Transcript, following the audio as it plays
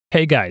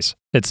Hey guys,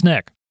 it's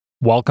Nick.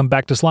 Welcome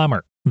back to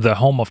Slammer, the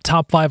home of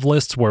top 5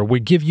 lists where we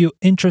give you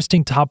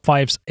interesting top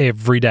 5s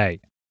every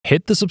day.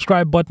 Hit the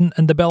subscribe button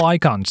and the bell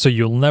icon so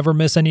you'll never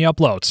miss any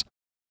uploads.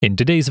 In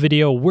today's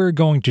video, we're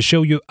going to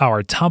show you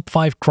our top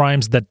 5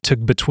 crimes that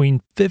took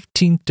between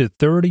 15 to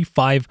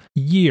 35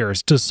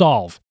 years to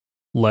solve.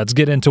 Let's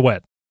get into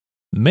it.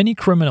 Many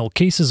criminal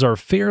cases are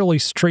fairly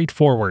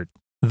straightforward.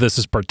 This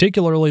is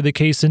particularly the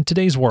case in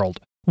today's world,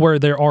 where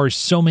there are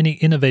so many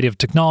innovative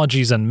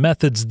technologies and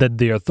methods that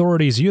the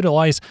authorities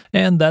utilize,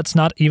 and that's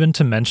not even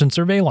to mention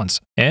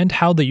surveillance, and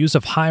how the use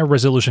of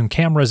high-resolution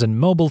cameras and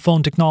mobile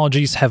phone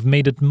technologies have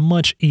made it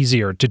much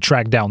easier to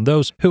track down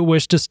those who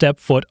wish to step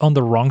foot on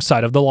the wrong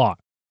side of the law.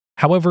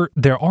 However,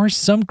 there are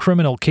some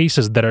criminal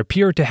cases that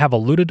appear to have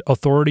eluded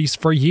authorities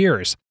for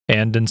years,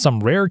 and in some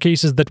rare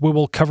cases that we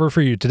will cover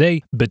for you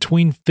today,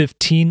 between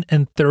 15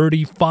 and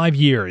 35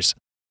 years.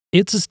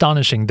 It's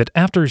astonishing that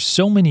after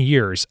so many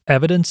years,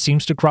 evidence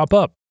seems to crop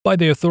up by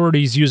the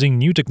authorities using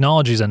new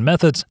technologies and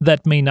methods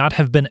that may not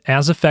have been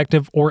as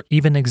effective or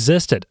even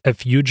existed a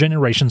few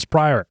generations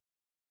prior.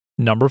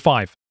 Number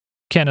 5.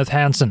 Kenneth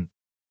Hansen.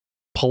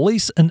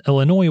 Police in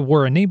Illinois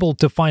were unable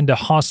to find a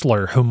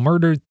hostler who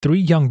murdered 3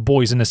 young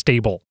boys in a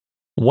stable.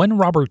 When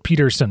Robert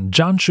Peterson,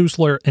 John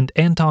Schuessler, and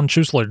Anton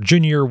Schuessler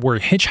Jr. were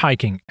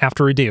hitchhiking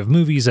after a day of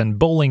movies and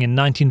bowling in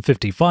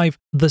 1955,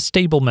 the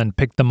stableman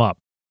picked them up.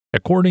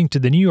 According to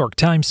the New York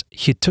Times,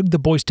 he took the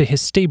boys to his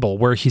stable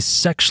where he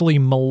sexually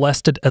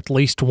molested at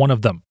least one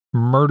of them,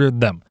 murdered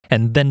them,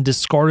 and then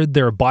discarded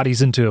their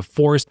bodies into a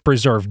forest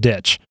preserve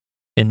ditch.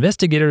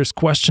 Investigators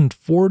questioned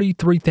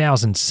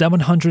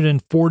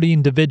 43,740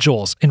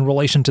 individuals in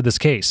relation to this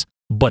case,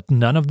 but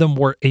none of them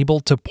were able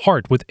to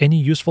part with any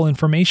useful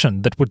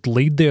information that would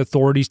lead the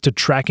authorities to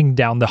tracking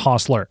down the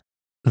hostler.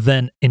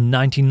 Then, in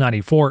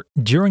 1994,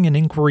 during an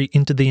inquiry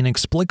into the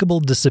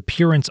inexplicable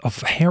disappearance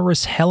of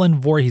Harris Helen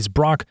Voorhees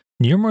Brock,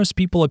 numerous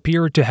people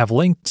appeared to have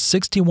linked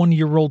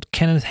 61-year-old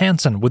Kenneth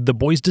Hansen with the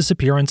boy's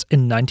disappearance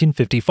in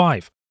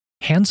 1955.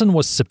 Hansen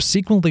was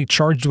subsequently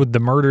charged with the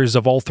murders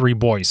of all 3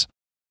 boys.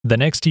 The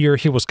next year,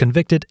 he was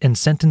convicted and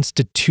sentenced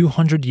to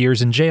 200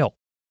 years in jail.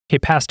 He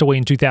passed away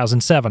in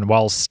 2007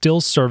 while still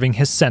serving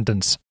his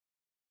sentence.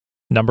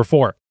 Number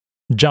 4.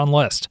 John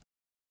List.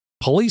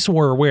 Police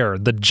were aware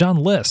that John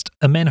List,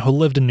 a man who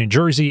lived in New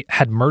Jersey,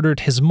 had murdered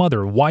his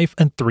mother, wife,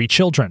 and 3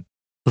 children.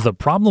 The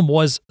problem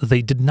was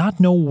they did not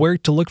know where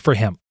to look for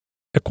him.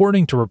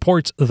 According to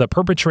reports, the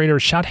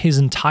perpetrator shot his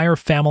entire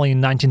family in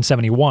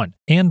 1971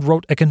 and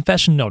wrote a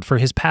confession note for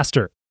his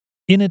pastor.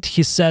 In it,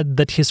 he said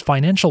that his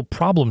financial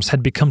problems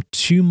had become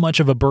too much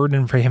of a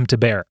burden for him to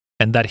bear,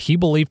 and that he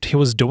believed he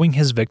was doing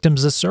his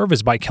victims a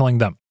service by killing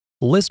them.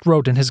 List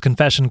wrote in his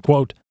confession,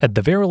 quote, "At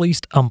the very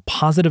least, I'm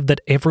positive that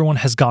everyone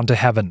has gone to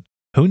heaven.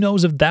 Who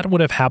knows if that would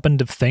have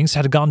happened if things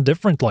had gone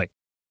differently?"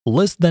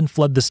 List then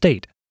fled the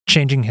state,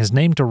 changing his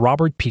name to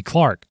Robert P.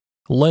 Clark.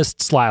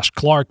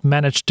 List/Clark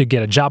managed to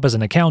get a job as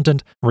an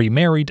accountant,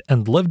 remarried,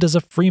 and lived as a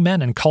free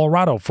man in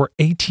Colorado for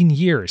 18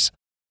 years.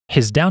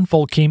 His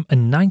downfall came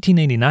in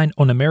 1989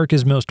 on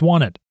America's Most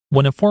Wanted,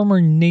 when a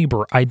former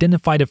neighbor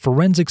identified a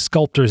forensic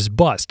sculptor's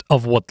bust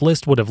of what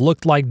List would have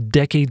looked like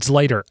decades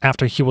later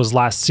after he was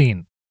last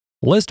seen.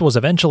 List was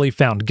eventually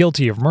found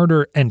guilty of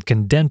murder and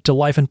condemned to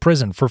life in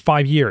prison for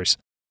 5 years.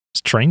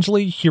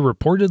 Strangely, he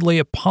reportedly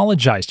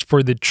apologized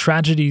for the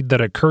tragedy that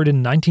occurred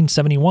in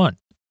 1971.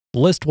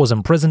 List was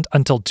imprisoned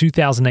until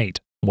 2008,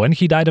 when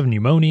he died of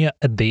pneumonia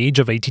at the age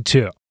of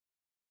 82.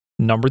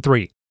 Number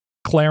 3.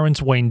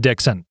 Clarence Wayne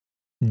Dixon.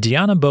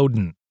 Deanna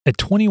Bowden, a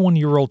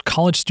 21-year-old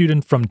college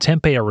student from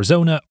Tempe,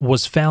 Arizona,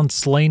 was found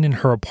slain in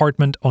her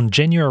apartment on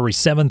January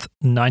 7,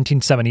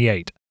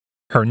 1978.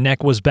 Her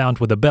neck was bound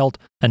with a belt,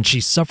 and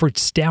she suffered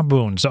stab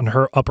wounds on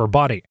her upper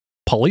body.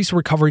 Police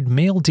recovered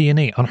male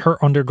DNA on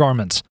her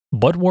undergarments,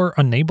 but were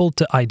unable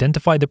to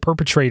identify the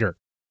perpetrator.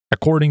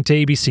 According to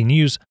ABC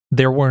News,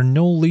 there were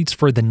no leads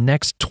for the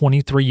next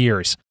 23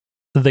 years.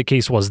 The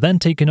case was then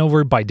taken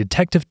over by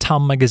Detective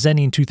Tom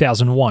Magazzini in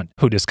 2001,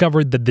 who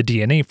discovered that the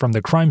DNA from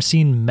the crime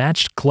scene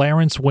matched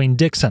Clarence Wayne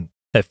Dixon,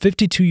 a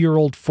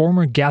 52-year-old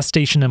former gas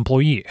station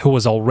employee who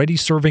was already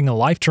serving a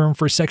life term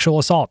for sexual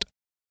assault.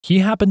 He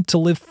happened to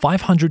live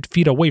 500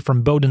 feet away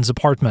from Bowden's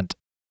apartment.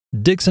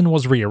 Dixon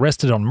was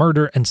rearrested on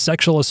murder and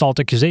sexual assault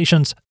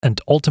accusations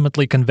and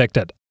ultimately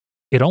convicted.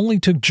 It only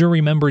took jury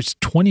members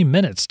 20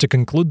 minutes to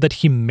conclude that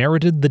he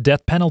merited the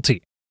death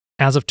penalty.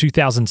 As of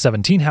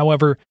 2017,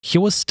 however, he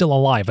was still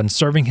alive and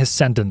serving his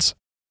sentence.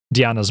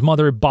 Deanna's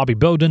mother, Bobby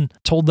Bowden,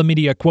 told the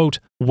media, quote,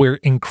 "We're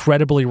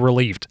incredibly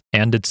relieved,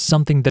 and it's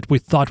something that we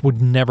thought would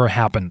never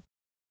happen."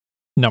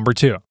 Number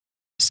 2.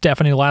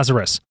 Stephanie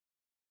Lazarus.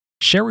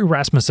 Sherry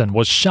Rasmussen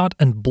was shot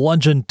and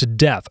bludgeoned to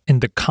death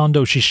in the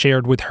condo she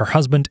shared with her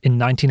husband in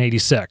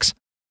 1986.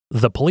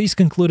 The police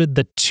concluded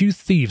that 2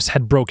 thieves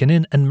had broken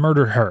in and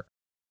murdered her.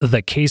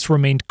 The case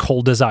remained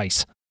cold as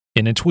ice.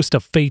 In a twist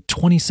of fate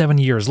 27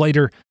 years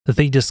later,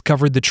 they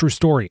discovered the true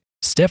story.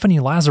 Stephanie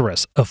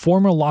Lazarus, a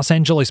former Los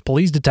Angeles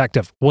police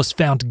detective, was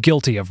found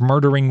guilty of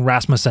murdering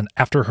Rasmussen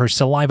after her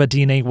saliva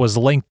DNA was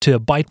linked to a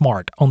bite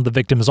mark on the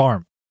victim's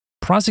arm.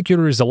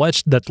 Prosecutors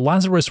alleged that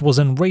Lazarus was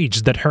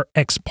enraged that her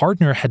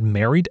ex-partner had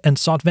married and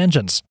sought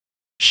vengeance.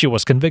 She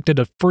was convicted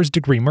of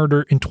first-degree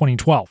murder in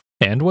 2012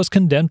 and was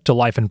condemned to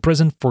life in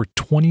prison for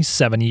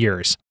 27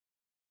 years.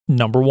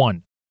 Number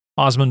 1.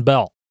 Osmond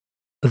Bell.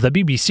 The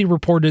BBC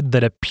reported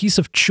that a piece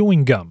of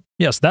chewing gum,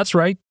 yes, that's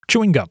right,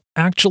 chewing gum,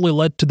 actually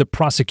led to the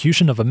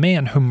prosecution of a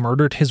man who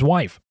murdered his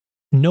wife.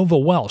 Nova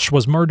Welsh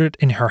was murdered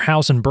in her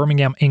house in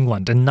Birmingham,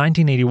 England in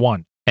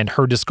 1981, and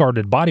her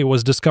discarded body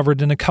was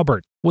discovered in a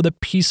cupboard, with a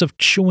piece of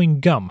chewing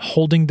gum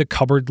holding the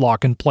cupboard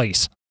lock in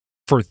place.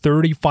 For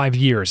 35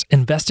 years,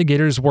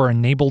 investigators were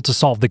unable to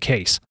solve the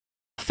case.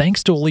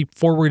 Thanks to a leap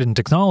forward in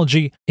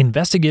technology,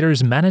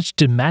 investigators managed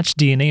to match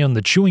DNA on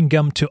the chewing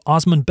gum to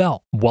Osmond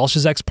Bell,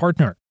 Welsh's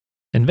ex-partner.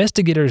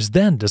 Investigators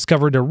then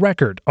discovered a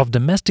record of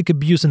domestic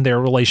abuse in their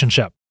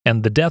relationship,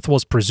 and the death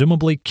was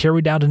presumably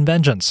carried out in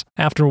vengeance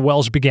after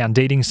Welsh began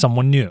dating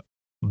someone new.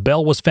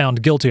 Bell was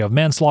found guilty of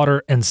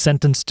manslaughter and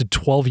sentenced to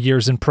 12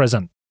 years in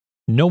prison.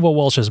 Nova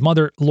Welsh's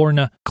mother,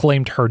 Lorna,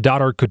 claimed her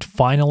daughter could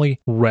finally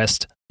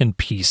rest in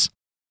peace.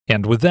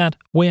 And with that,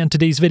 we end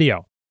today's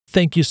video.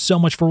 Thank you so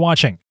much for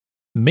watching.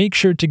 Make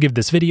sure to give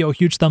this video a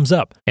huge thumbs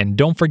up, and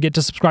don't forget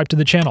to subscribe to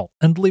the channel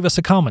and leave us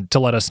a comment to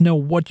let us know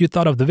what you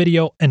thought of the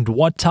video and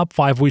what top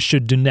 5 we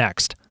should do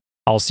next.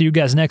 I'll see you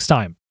guys next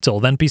time. Till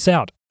then, peace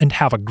out and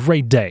have a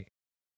great day.